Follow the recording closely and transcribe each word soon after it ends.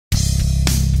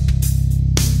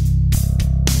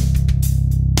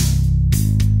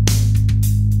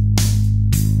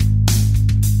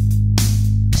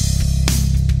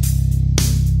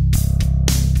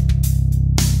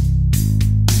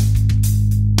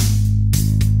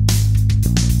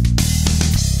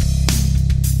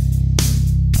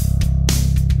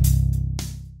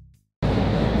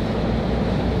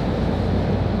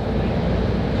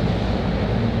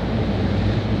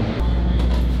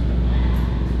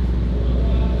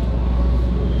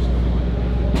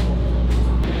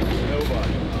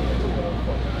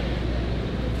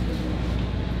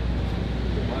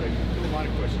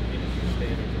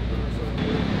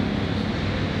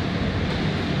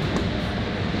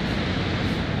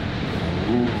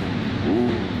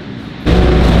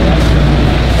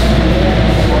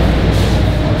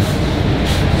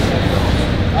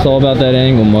It's all about that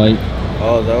angle, Mike.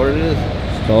 Oh, is that what it is?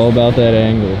 It's all about that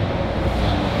angle.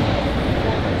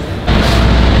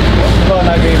 Well,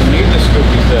 I didn't even need the scoop,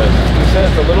 he said. He said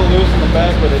it's a little loose in the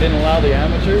back, but they didn't allow the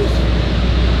amateurs.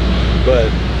 But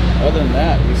other than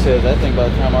that, he says, I think by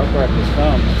the time our practice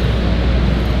comes,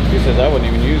 he says I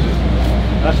wouldn't even use it.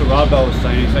 That's what Rob Bell was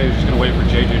saying. He said he was just going to wait for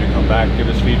JJ to come back, give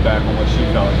us feedback on what she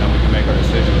felt, and then we can make our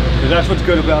decision. Because that's what's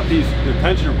good about these the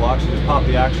tensioner blocks. You just pop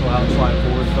the axle out, slide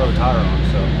forward, throw a tire on.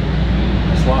 So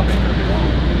the swap ain't going to be long.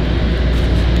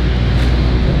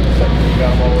 You got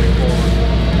them all the way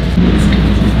forward.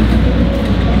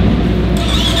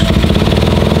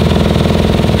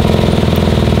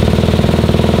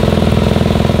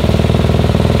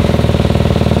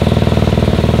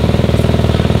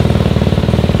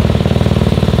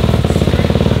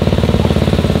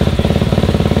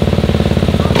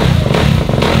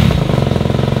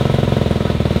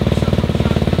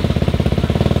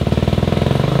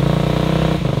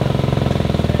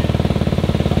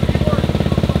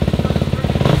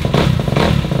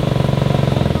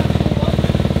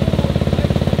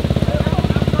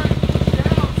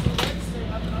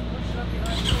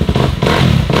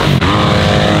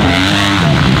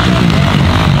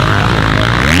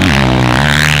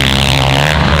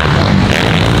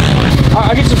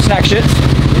 I'll get some snack shit.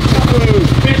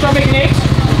 Finish on making eggs?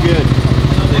 Good.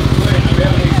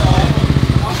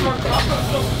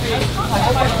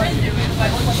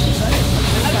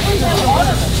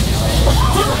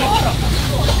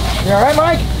 You alright,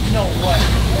 Mike? No, what?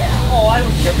 Oh, I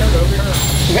would get that over here.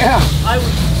 Yeah. I would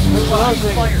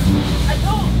fire.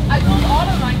 I told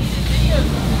Autumn I needed videos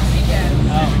this weekend.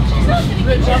 She's not gonna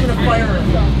Rich, I'm gonna fire her. Oh,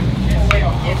 wait,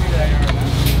 I'll give you that.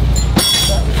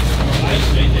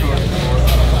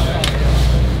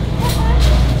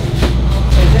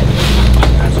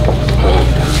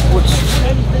 What's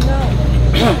anything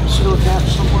now? Still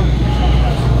attached somewhere.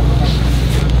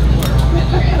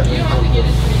 You don't have to get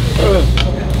it.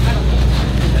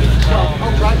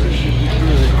 I'll drive this shit.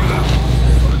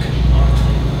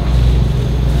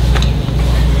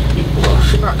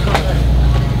 She's not coming.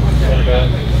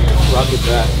 Rock it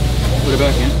back. Put it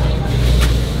back in.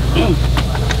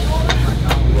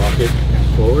 Rock it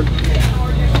forward.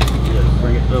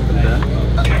 Bring it up and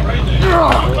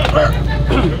back.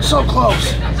 So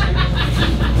close.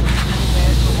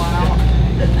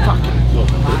 Fucking. Oh,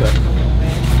 put it back.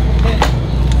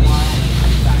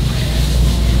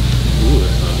 Ooh,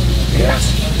 Yes.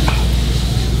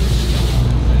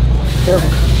 Careful.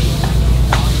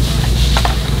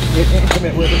 Get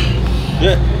intimate with it.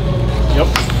 yeah. Yep.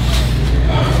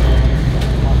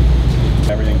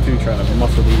 Everything too, trying to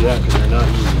muscle these out because they're not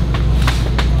easy.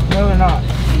 No, they're not.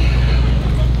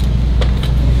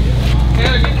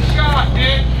 Taylor, get the shot,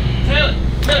 man. Taylor,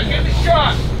 get the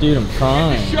shot. Dude, I'm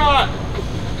trying. Shot.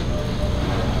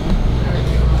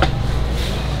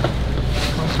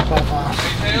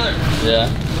 Hey, Taylor. Yeah.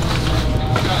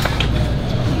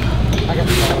 I got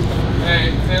the bottom.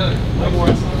 Hey, Taylor. No more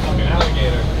fucking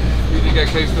alligator. You think I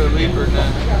cased for the leaper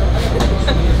now?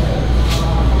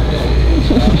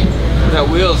 That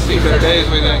wheel's seen better days,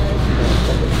 we think.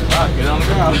 Get on the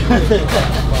ground.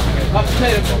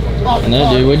 I know,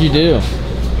 dude. What'd you do?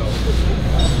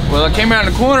 Well, I came around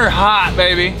the corner hot,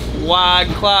 baby. Wide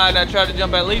and Clyde, and I tried to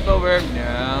jump that leap over.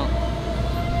 No.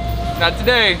 Not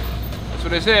today. That's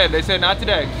what they said. They said not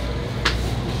today.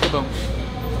 Boom.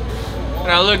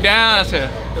 And I looked down, I said,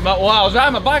 well, I was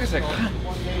riding my bike, I said, I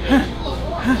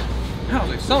was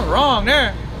like, something wrong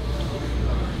there.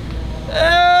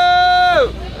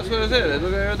 Oh! That's what it said.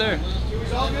 Look right there.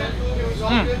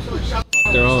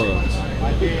 They're all.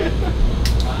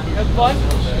 Have fun?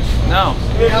 No.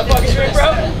 How fucking straight,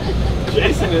 bro?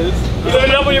 Jason is. You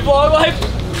loaded up on your vlog life?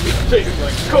 Jason's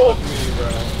like, Cool.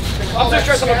 I'm so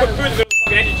stressed I'm gonna cook food in the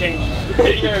fucking engine change.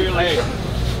 yeah, you're like,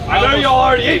 I know y'all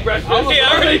already ate breakfast. Yeah,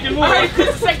 I already, making more. this is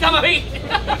the second time I've eaten.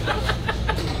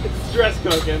 Stress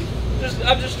cooking.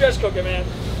 I'm just stress cooking, man.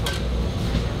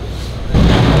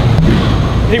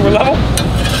 You think we're level?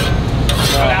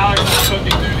 But Alex is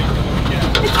cooking duty.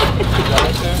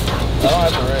 I don't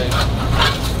have to raise.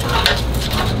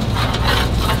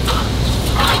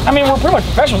 I mean, we're pretty much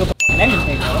professionals with the fucking engine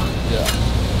change, though. Yeah.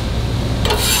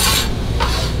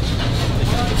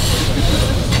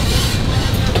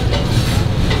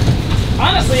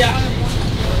 Honestly,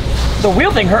 the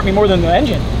wheel thing hurt me more than the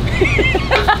engine.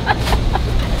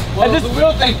 Well, the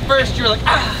wheel thing first, you were like,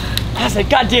 ah. I said,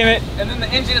 God damn it. And then the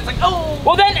engine, it's like, oh.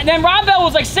 Well, then Rob Bell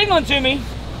was like signaling to me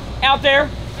out there.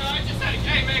 No, I just said,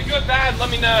 hey man, good, bad, let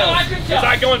me know. No, I couldn't tell. Was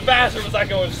I going fast or was I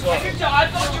going slow? I couldn't tell. I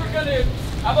thought you were gonna.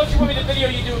 I thought you wanted me to video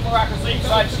you doing more accuracy,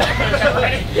 so I just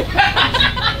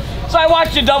So I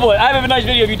watched you double it. I have a nice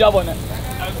video of you doubling it.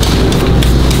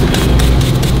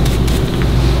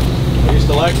 I used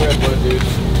to like Redbud, dude.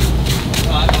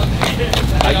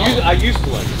 I used to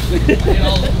like it.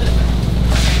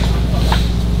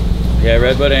 Yeah,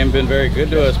 Redbud ain't been very good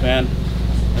to us, man.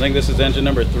 I think this is engine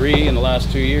number 3 in the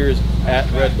last 2 years at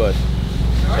Redbud.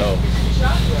 So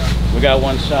we got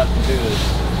one shot to do this.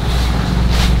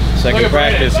 Second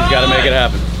practice, he's got to make it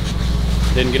happen.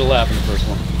 Didn't get a lap in the first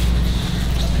one.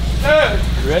 You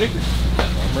ready?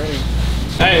 I'm ready.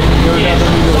 Hey,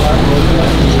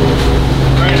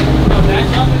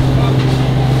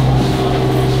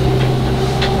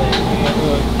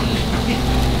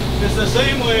 It's the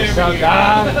same way.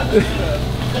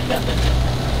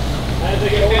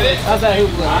 how's that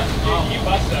hoop run? You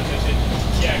busted up this shit.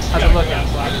 Yeah, how's it looking?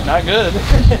 Not good.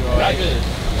 Not good.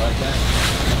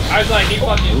 I was like, he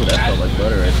fucking. Ooh, that felt like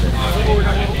butter right there.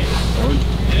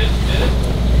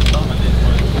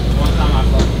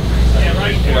 Yeah,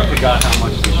 right. I forgot how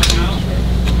much this changed.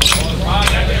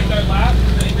 Third lap, I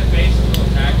think the base is a little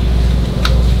tacky.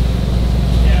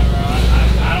 Yeah, bro.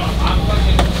 I'm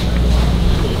fucking.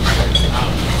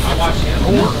 I'm watching it.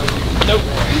 Nope.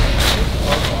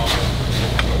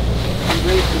 We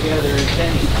raced together in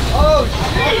tennis. Oh,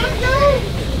 shit.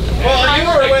 Well, you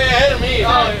were way ahead of me.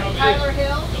 Tyler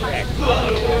Hill.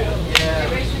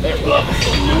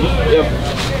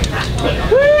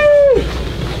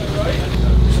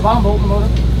 Savon Bolton motor?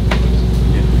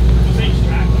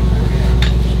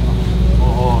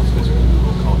 Oh, it's because we're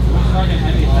called.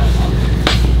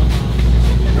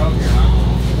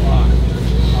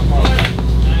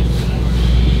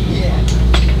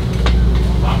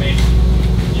 I mean,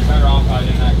 you're better off probably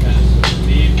doing that because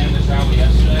me and him to travel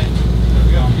yesterday.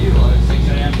 We got you at 6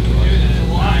 a.m. to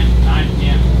 9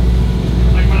 p.m.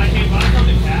 Like when I came back from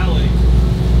the Cali, it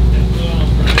flew on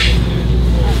Friday, dude.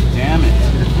 Damn it.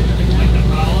 Like the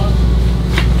Pala.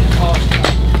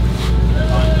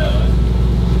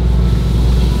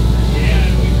 Yeah,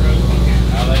 we drove fucking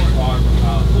LA far for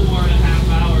about 4.5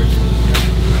 hours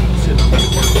to the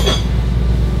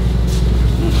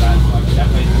that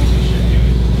place is a shit,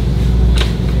 dude.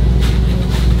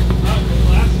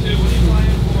 Last two, what are you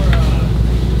playing for?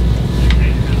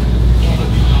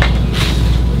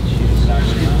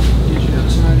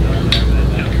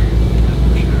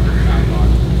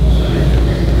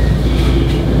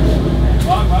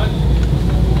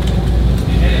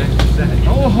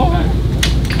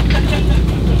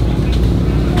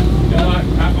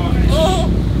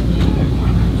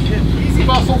 Easy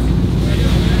muscle.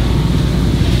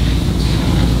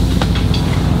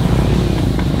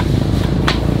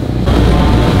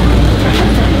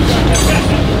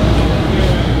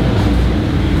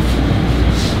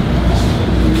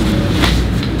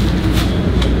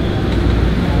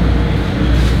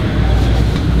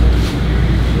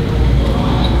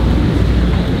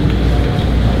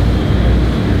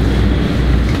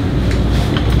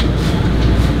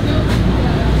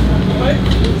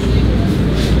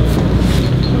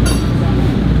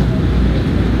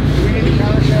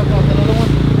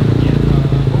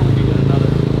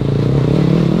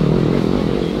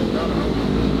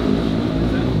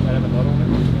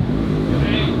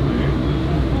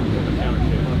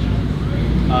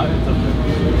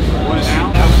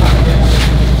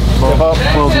 Up,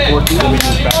 12 and 14. Then we move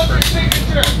back first.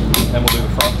 Then we'll do the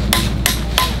front.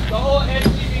 The whole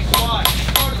NGV squad.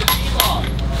 Part of the D-Log.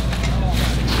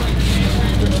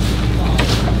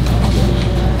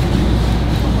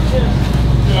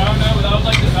 Dude, I don't know, but that was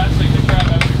like the best signature I've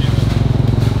ever given.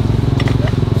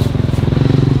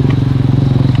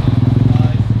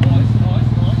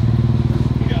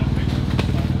 You got a picture.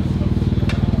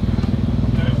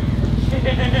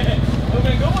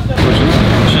 Okay, go with that.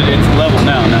 It's level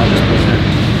now. Now just push it.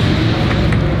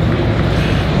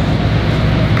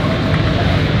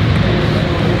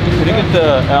 Can you get the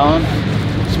Allen?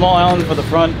 Small Allen for the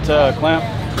front clamp?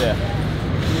 Yeah.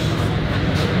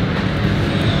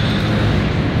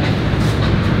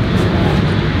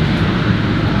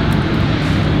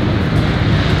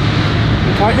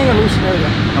 Tightening or loosening area?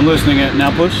 I'm loosening it.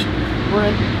 Now push. We're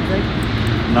in. Okay.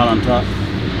 Not on top.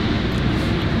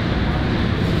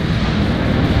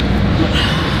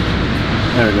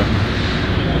 There we go.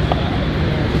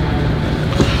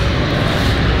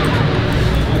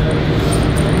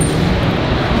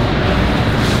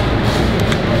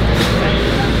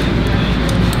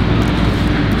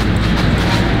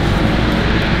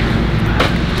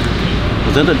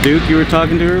 Was that the Duke you were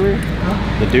talking to earlier? Huh?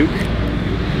 The Duke?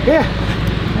 Yeah.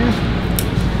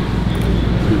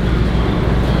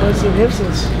 I've seen him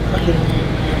since fucking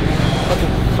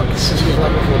since he was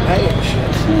like before May and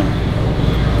shit.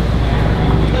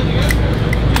 Yeah.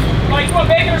 you want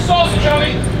bacon or sausage,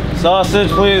 Joey? Sausage,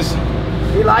 please.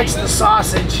 He likes the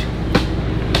sausage.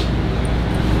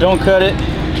 Don't cut it.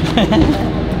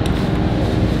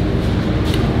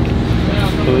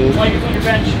 Blankets on your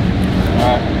bench.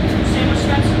 Alright. Sandwich,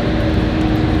 Spencer.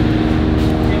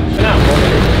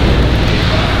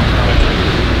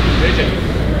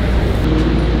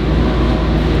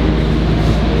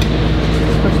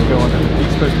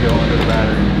 He's supposed to go under the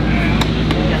battery.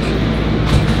 Yes.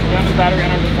 Go under the battery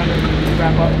and under the fender.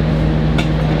 Wrap up.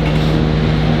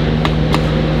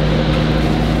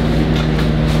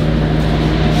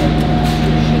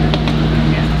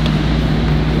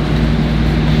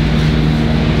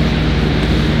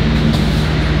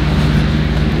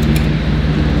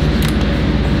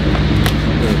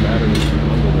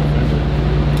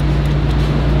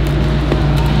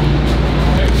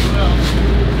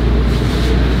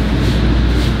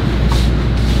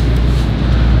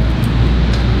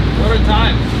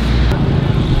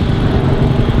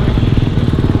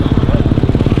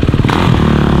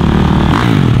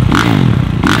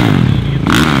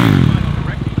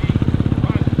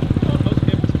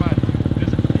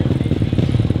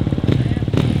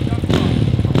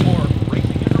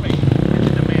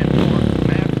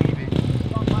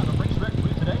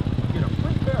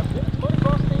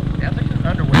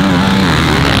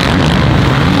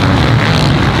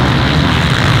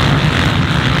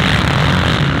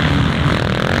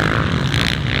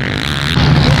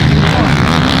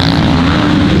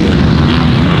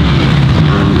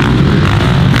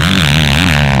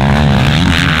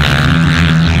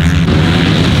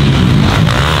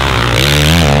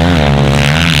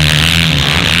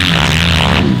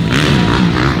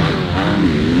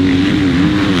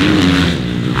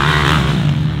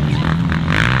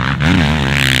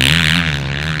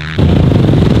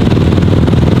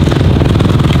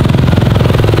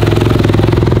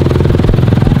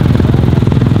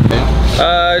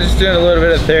 Just doing a little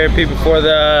bit of therapy before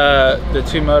the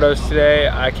two motos today.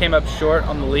 I came up short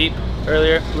on the leap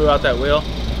earlier, blew out that wheel,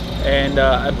 and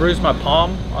I bruised my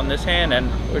palm on this hand, and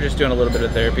we're just doing a little bit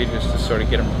of therapy just to sort of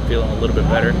get them feeling a little bit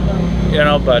better, you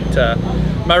know. But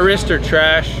my wrists are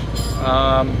trash.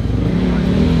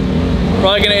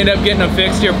 Probably gonna end up getting them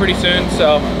fixed here pretty soon,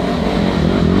 so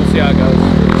we'll see how it goes.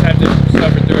 Just have to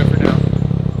suffer through it for now.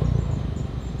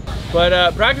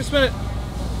 But practice went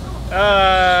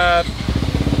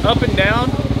up and down,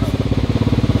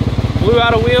 blew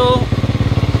out a wheel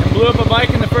and blew up a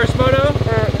bike in the first moto,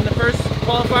 or in the first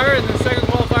qualifier, and then the second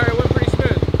qualifier it went pretty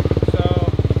smooth. So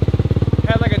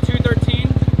had like a 213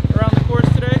 around the course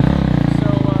today. So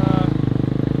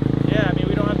yeah, I mean,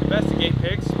 we don't have the best of gate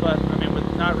picks, but I mean,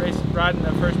 with not riding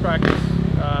the first practice,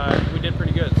 we did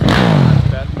pretty good, so not too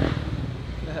bad.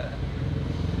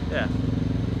 Yeah,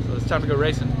 so it's time to go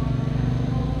racing.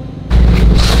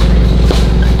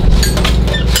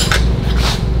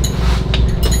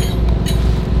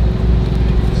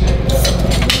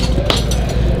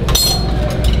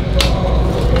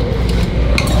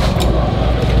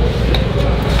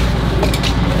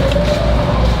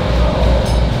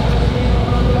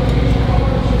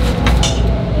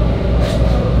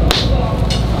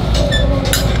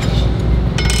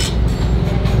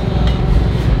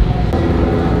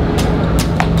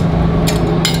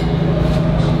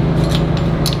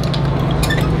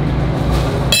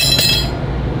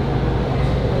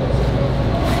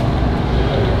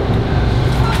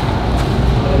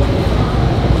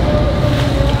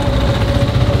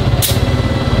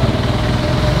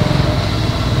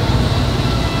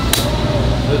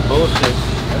 This bullshit.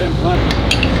 I didn't plan.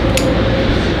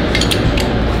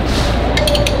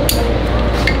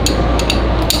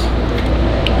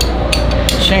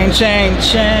 Chain, chain,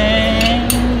 chain.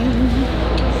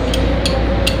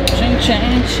 Chain,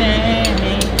 chain,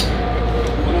 chain.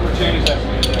 What number chain is that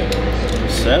for you today?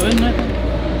 7, I think.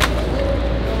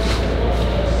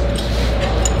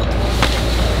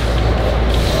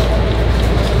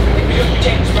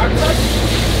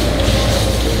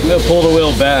 I'm gonna pull the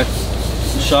wheel back.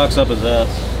 Shocks up his ass.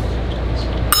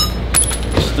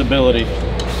 Stability.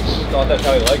 Thought that's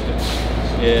how he liked it.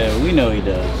 Yeah, we know he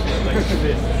does.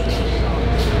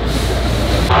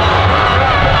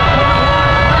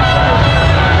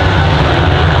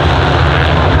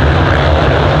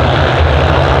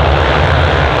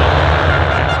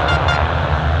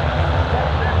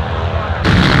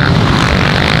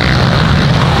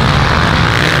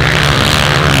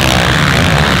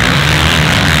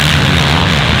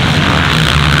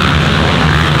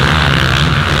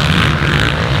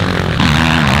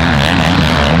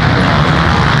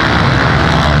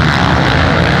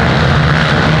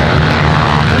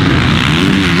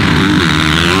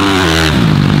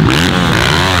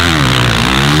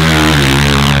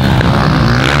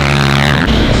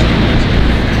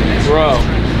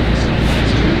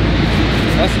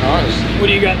 That's gnarly. What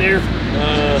do you got there?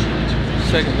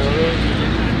 Second moto.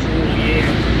 Oh yeah.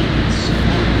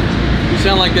 You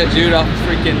sound like that dude off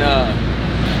freaking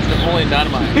Napoleon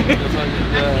Dynamite. That's like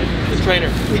the trainer.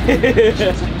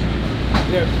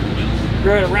 Yeah.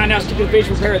 We're at a roundhouse kick to the face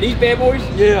repair of these bad boys?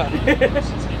 Yeah.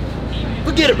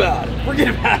 Forget about it. Forget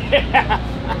about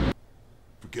it.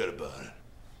 Forget about it.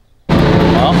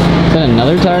 Well, Is that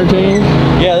another tire change?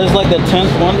 yeah, this is like the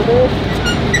 10th one today.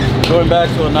 Going back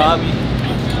to a knobby.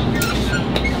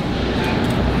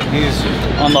 He's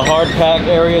on the hard pack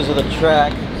areas of the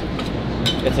track.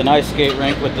 It's an ice skate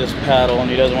rink with this paddle, and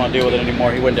he doesn't want to deal with it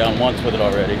anymore. He went down once with it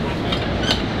already.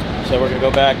 So we're gonna go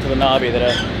back to the knobby that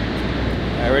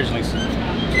I originally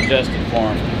suggested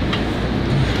for him.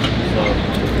 So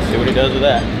let's see what he does with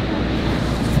that.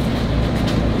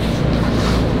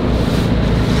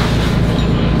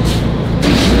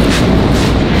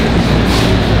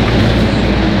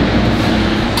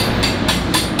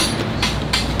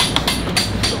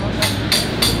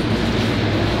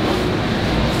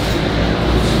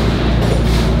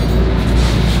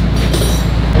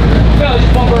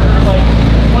 Just one burger, like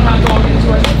one hot dog and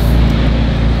 2 ice cream.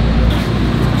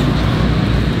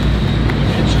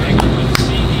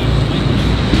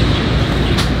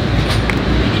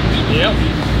 Yep.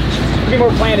 Be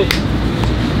more planted.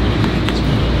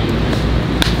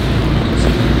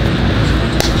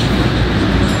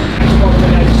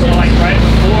 So like right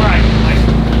before I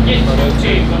get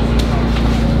cheese.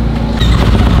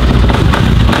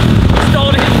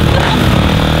 Stalled it.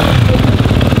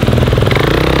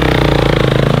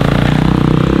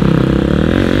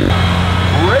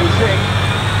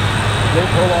 They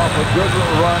pull off a good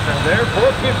little run, and their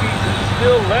 450s is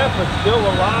still left, but still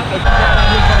a lot of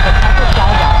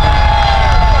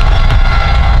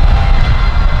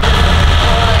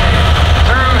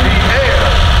through the air.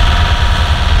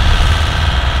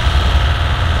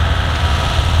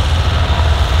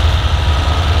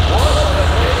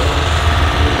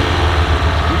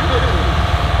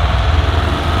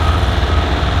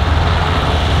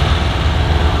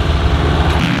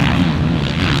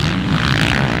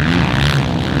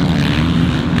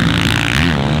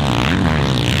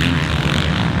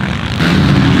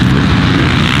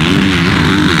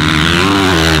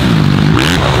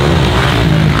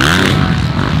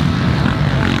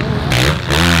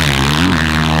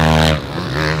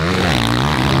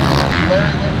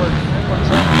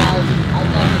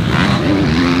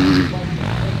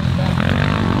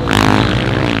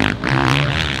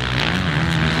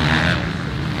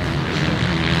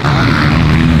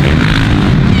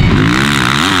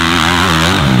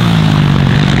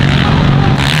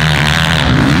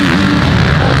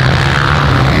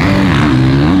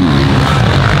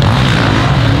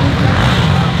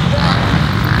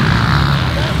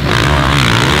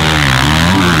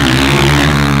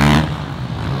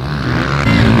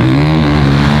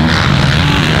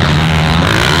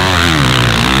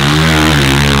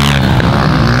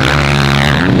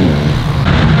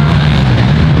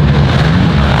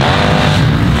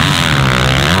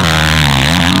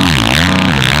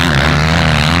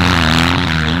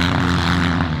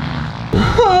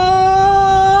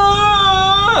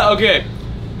 Okay,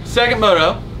 second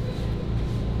moto.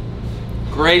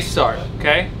 Great start,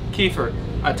 okay? Kiefer,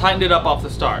 I tightened it up off the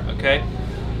start, okay?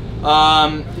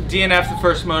 DNF the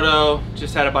first moto,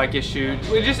 just had a bike issue.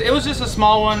 It was just a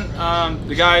small one.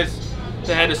 The guys,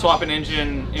 they had to swap an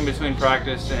engine in between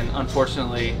practice, and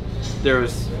unfortunately there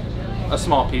was a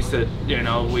small piece that, you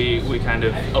know, we kind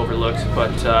of overlooked,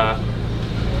 but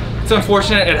it's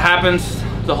unfortunate. It happens.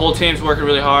 The whole team's working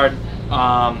really hard.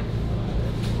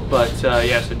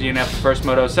 Yeah, so DNF the first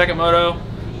moto. Second moto,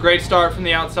 great start from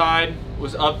the outside,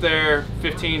 was up there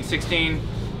 15, 16,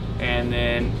 and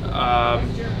then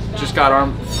just got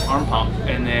arm pump.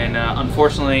 And then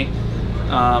unfortunately,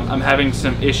 I'm having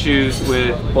some issues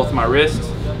with both my wrists.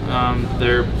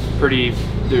 They're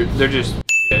just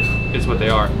shit, is what they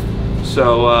are.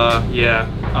 So yeah,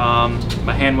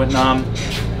 my hand went numb,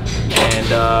 and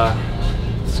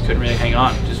just couldn't really hang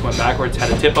on. Just went backwards,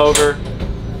 had a tip over.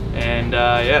 And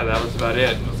yeah, that was about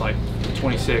it. It was like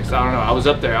 26. I don't know. I was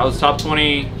up there. I was top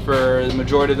 20 for the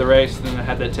majority of the race. Then I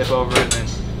had that tip over, and then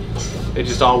it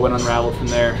just all went unraveled from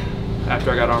there after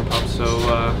I got arm pumped. So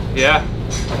yeah,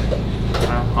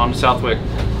 on to Southwick.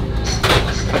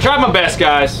 I tried my best,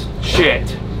 guys.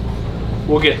 Shit,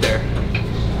 we'll get there.